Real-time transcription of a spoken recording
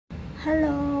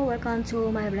Hello, welcome to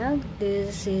my vlog.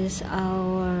 This is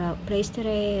our place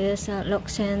today is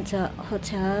Loxent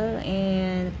Hotel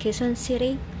in Quezon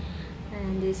City,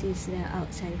 and this is the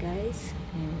outside, guys.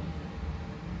 And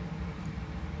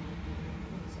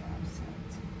it's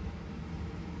outside.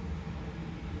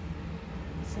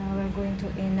 So we're going to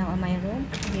in now my room.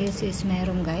 This is my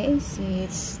room, guys.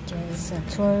 It's just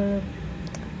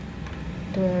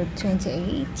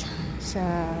 12:28. So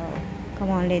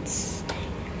come on, let's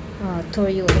tour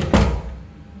you in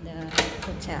the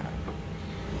hotel.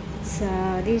 So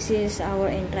this is our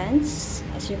entrance,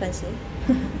 as you can see.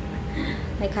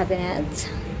 My cabinet,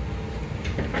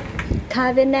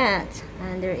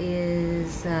 and there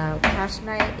is a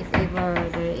flashlight if ever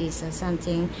there is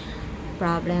something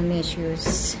problem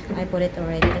issues. I put it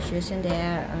already, the shoes in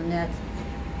there, on that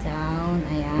down.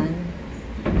 Ayan.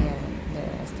 Yeah,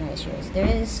 there's the shoes. There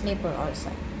is slipper also,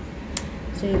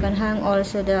 so you can hang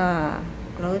also the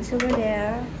clothes over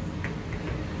there.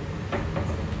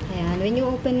 And when you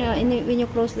open when you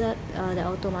close that the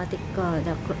automatic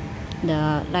the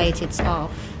light, it's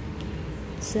off.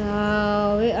 So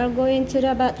we are going to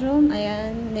the bathroom.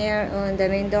 Ayan, there on the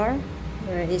main door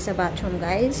there is a bathroom,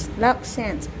 guys.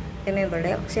 Loxent, remember,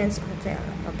 Loxent Hotel.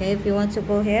 Okay, if you want to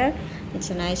go here, it's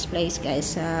a nice place, guys.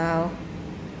 So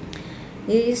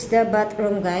this is the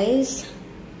bathroom, guys,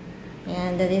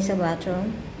 and that is a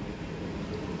bathroom.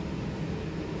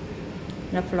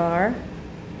 The floor,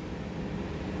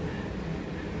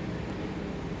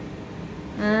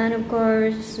 and of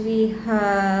course we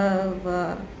have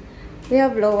hair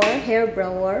blower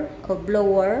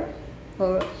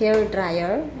or hair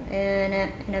dryer, and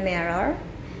a mirror,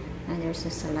 and there's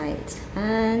just a light,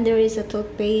 and there is a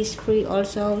toothpaste free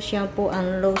also, shampoo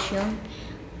and lotion.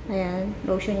 Ayan,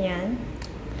 lotion yan.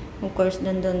 Of course,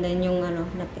 nandun din yung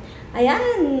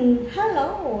ayan,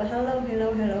 hello.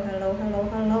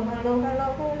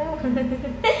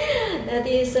 That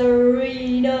is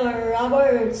Rina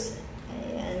Roberts.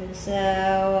 Ayan, so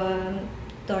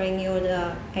touring you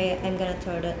I'm gonna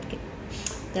tour the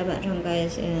bathroom,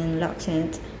 guys, in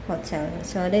Loxent Hotel.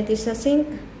 So that is a sink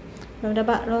from the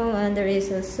bathroom, and there is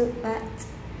a soap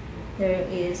bath. There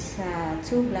is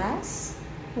 2 glass,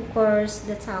 of course,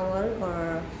 the towel,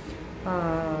 or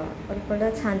what do you call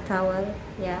that, hand towel.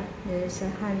 Yeah, there is a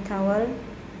hand towel,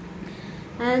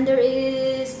 and there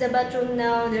is the bathroom.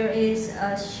 Now there is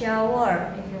a shower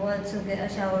if you want to get a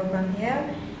shower from here,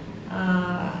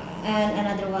 and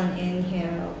another one in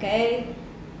here. Okay,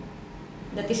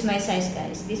 that is my size,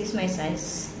 guys. This is my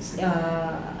size,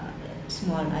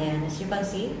 small. Ayan, as you can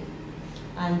see,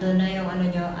 andun na yung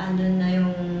andun na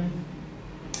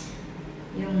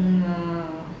yung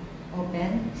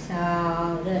open. So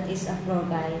that is a floor,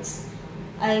 guys.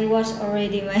 I wash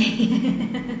already my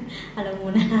alam mo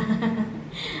na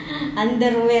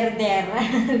underwear there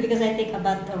because I take a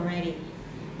bath already,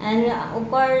 and of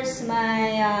course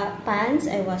my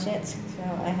pants, I wash it, so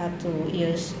I have to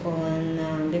use on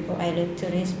before I look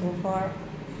to this before.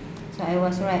 So I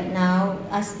wash right now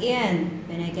as in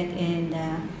when I get in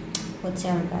the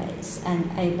hotel, guys, and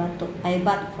I bath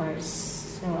first.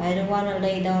 So I don't want to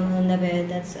lay down on the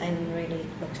bed. I'm really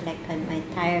looks like I'm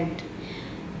tired.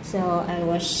 So I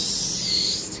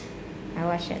wash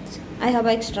it. I have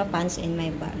extra pants in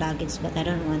my luggage, but I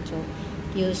don't want to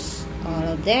use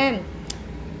all of them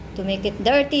to make it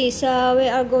dirty. So we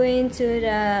are going to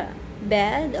the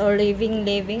bed or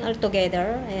living all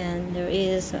together, and there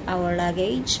is our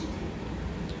luggage.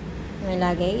 My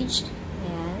luggage,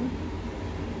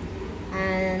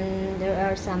 and there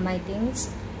are some my things.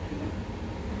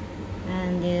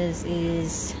 And this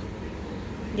is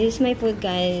my food,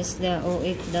 guys. The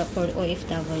for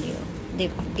OFW, they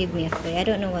give me a free. I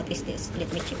don't know what is this. Let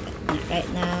me check it right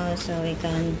now so we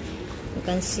can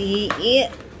see it.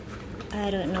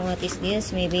 I don't know what is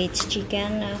this. Maybe it's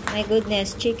chicken. My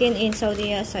goodness, chicken in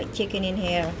Saudi, chicken in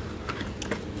here.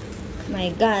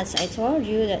 My gosh, I told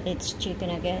you that it's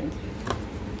chicken again.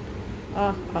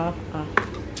 Oh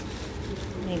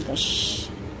my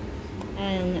gosh.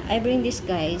 And I bring this,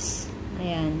 guys.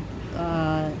 Ayan,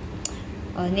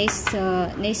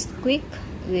 Nesquik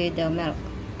with milk,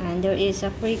 and there is a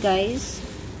free, guys,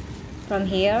 from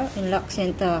here in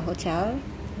Loxent Hotel.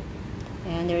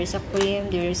 And there is a cream,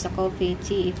 there is a coffee,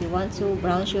 tea if you want to,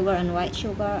 brown sugar and white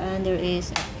sugar, and there is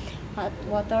a hot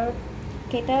water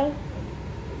kettle,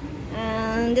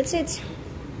 and that's it.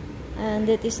 And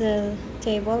that is a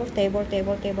table, and the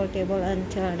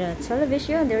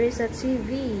television. There is a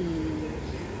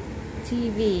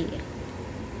TV.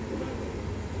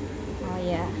 Oh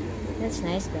yeah, that's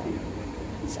nice though.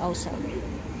 It's awesome.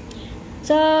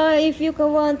 So if you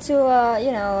want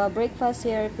to breakfast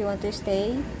here, if you want to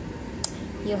stay,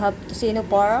 You have tocino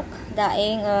pork,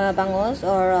 daing bangus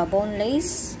or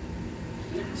boneless,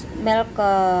 milk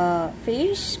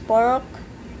fish, pork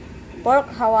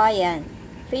Hawaiian,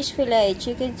 fish fillet,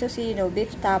 chicken tocino,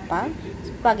 beef tapa,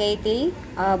 spaghetti,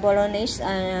 bolognese,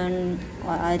 and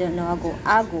I don't know,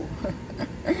 agu.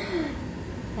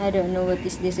 I don't know what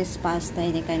this is pasta,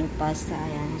 any kind of pasta.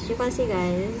 Ayan. As you can see,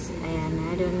 guys,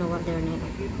 ayan, I don't know what their name,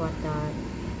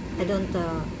 I don't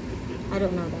know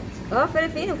that. Oh,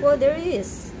 Filipino food, there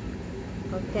is.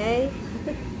 Okay.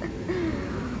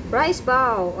 Rice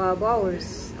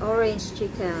bowls, orange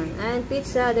chicken, and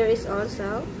pizza there is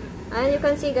also. And you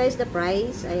can see, guys, the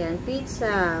price. Ayan,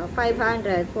 pizza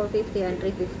 500, 450, and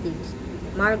 350.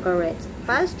 Margaret.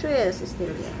 Pastries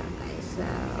still there, guys. So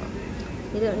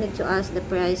you don't need to ask the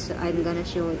price. So I'm gonna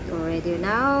show it already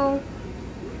now.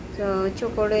 So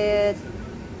chocolate,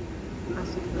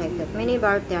 like that. Many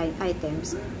bar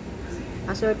items,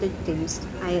 assorted things,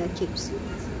 chips,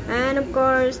 and of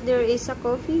course there is a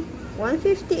coffee.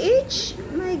 150 each.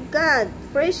 My God,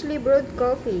 freshly brewed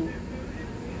coffee.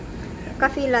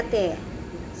 Coffee latte.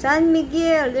 San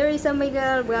Miguel. There is a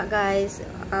Miguel, guys.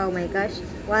 Oh my gosh.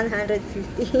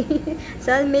 150.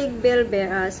 San Miguel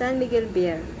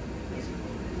beer.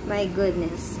 My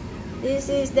goodness. This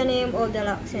is the name of the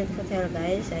Luxent Hotel,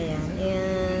 guys. Ayan.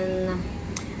 And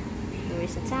there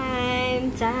is a time.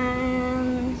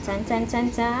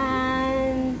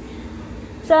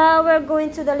 So we're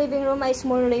going to the living room, a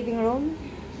small living room.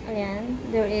 Ayan.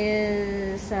 There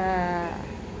is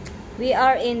we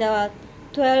are in the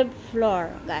 12th floor,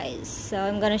 guys. So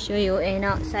I'm gonna show you an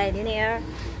outside in here.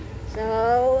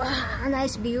 So a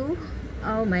nice view.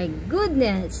 Oh my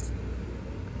goodness,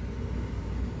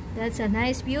 that's a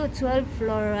nice view. 12th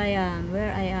floor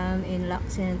where I am in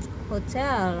Luxent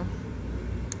Hotel.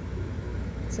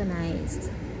 So nice.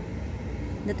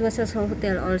 That was a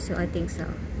hotel also, I think so.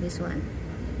 This one,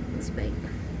 it's big.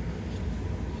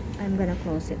 I'm gonna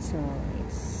close it so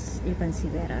you can see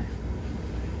better.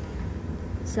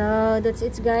 So that's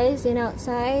it, guys, in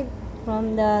outside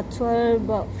from the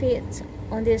 12 feet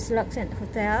on this Luxent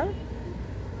Hotel.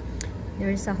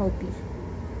 There is a Hopi,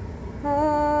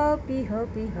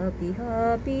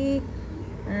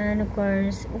 and of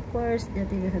course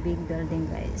that is a big building,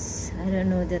 guys. I don't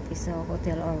know that is a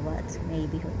hotel or what.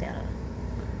 Maybe Hotel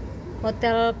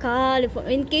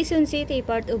California in Quezon City,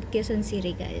 part of Quezon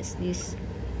City, guys. This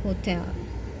hotel.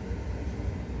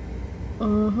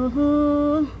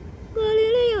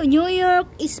 Galileo, New York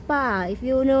Spa. If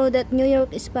you know that New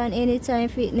York Spa and Anytime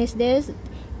Fitness there,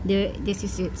 this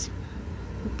is it.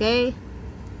 Okay,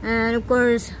 and of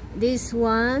course this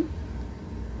one,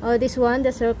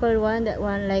 the circle one, that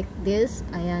one like this.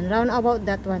 Ayan, round about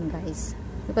that one, guys.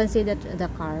 You can see that the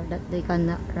car that they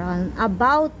can run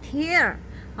about here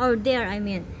or there, I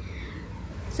mean.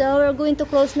 So we're going to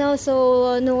close now,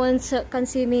 so no one can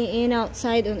see me in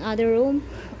outside on other room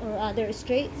or other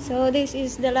street. So this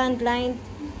is the landline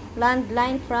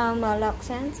from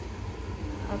Luxent.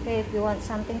 Okay, if you want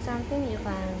something, you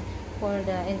can call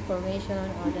the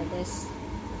information or the desk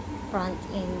front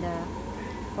in the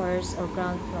first or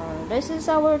ground floor. This is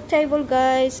our table,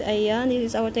 guys. Ayan,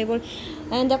 this is our table,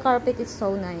 and the carpet is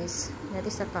so nice. That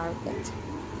is the carpet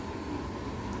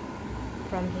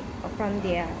from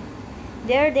there.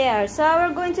 There. So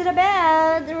we're going to the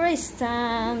bed. Rest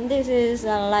time. This is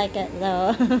I like it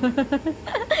though.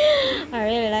 I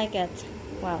really like it.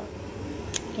 Wow,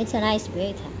 it's a nice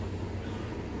bed.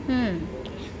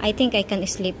 I think I can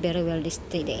sleep very well this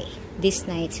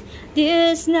night,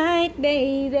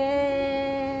 baby.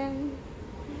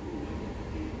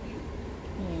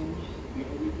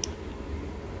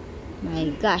 My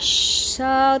gosh.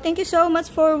 So thank you so much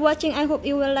for watching. I hope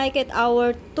you will like it,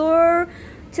 our tour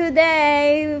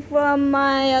today from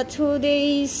my 2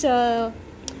 days, 2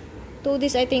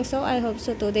 days, I think so. I hope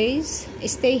so. 2 days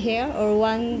stay here, or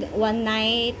one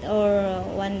night or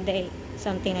 1 day,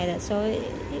 something like that. So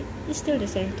it's still the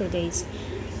same, 2 days.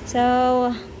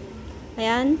 So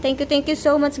ayan, thank you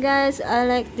so much, guys. I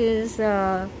like this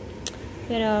you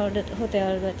know, the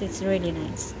hotel, but it's really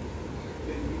nice.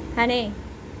 Honey,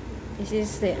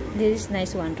 this is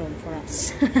nice one room for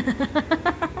us.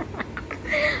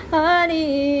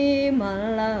 Honey,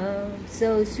 my love,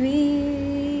 so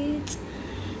sweet.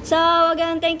 So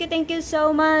again, thank you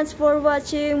so much for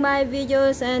watching my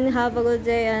videos, and have a good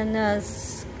day, and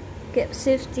keep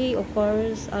safety, of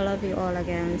course. I love you all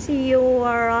again. See you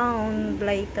around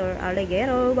later,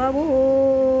 alligator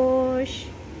babush.